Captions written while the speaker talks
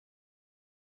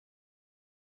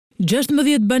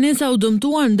16 banesa u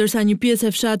dëmtuan, ndërsa një pjesë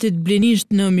e fshatit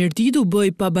Blinisht në Mirditë u bë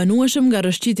pabanueshëm nga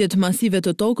rrëshqitjet masive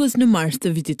të tokës në mars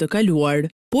të vitit të kaluar.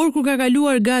 Por kur ka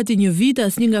kaluar gati një vit,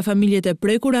 asnjë nga familjet e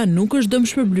prekura nuk është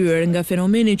dëmshpërblyer nga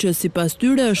fenomeni që sipas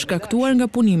tyre është shkaktuar nga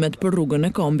punimet për rrugën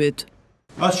e kombit.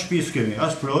 As shtëpi s'kemi,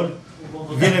 as pror,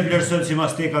 vjen e vlerëson si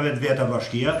mas tekave të veta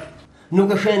bashkia.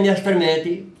 Nuk është shenja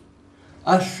stërmeti,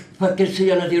 as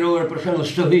fatkeqësia natyrore, për shembull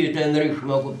stohit e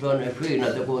ndryshme, kupton e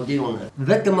frinat e podionet.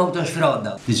 Vetëm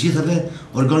autostrada. Të gjithave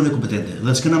organeve kompetente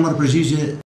dhe s'kena marrë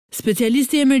përgjigje.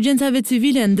 Specialisti i Emergjencave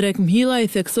Civile Ndrek Mhillaj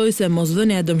theksoi se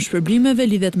mosdhënia e dëmshpërblimeve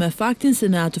lidhet me faktin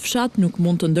se në atë fshat nuk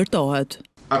mund të ndërtohet.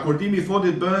 Akordimi i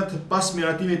fondit bëhet pas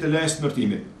miratimit të lejës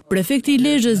ndërtimit. Prefekti i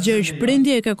Lezhës Gjergj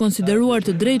Prendi e ka konsideruar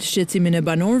të drejtë shqetësimin e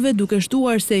banorëve, duke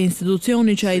shtuar se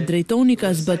institucioni që ai drejtoni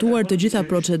ka zbatuar të gjitha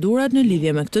procedurat në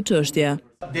lidhje me këtë çështje.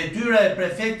 Detyra e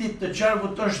prefektit të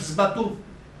qarkut është zbatuar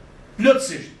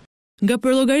plotësisht. Nga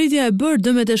përllogëritja e bërë,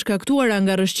 dëmet e shkaktuara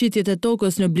nga rrëshqitjet e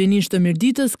tokës në Blinisht të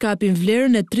Mirditës kapin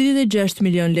vlerën e 36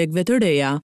 milion lekëve të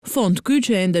reja. Fond ky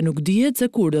që ende nuk dihet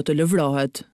se kur do të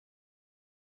lëvrohet.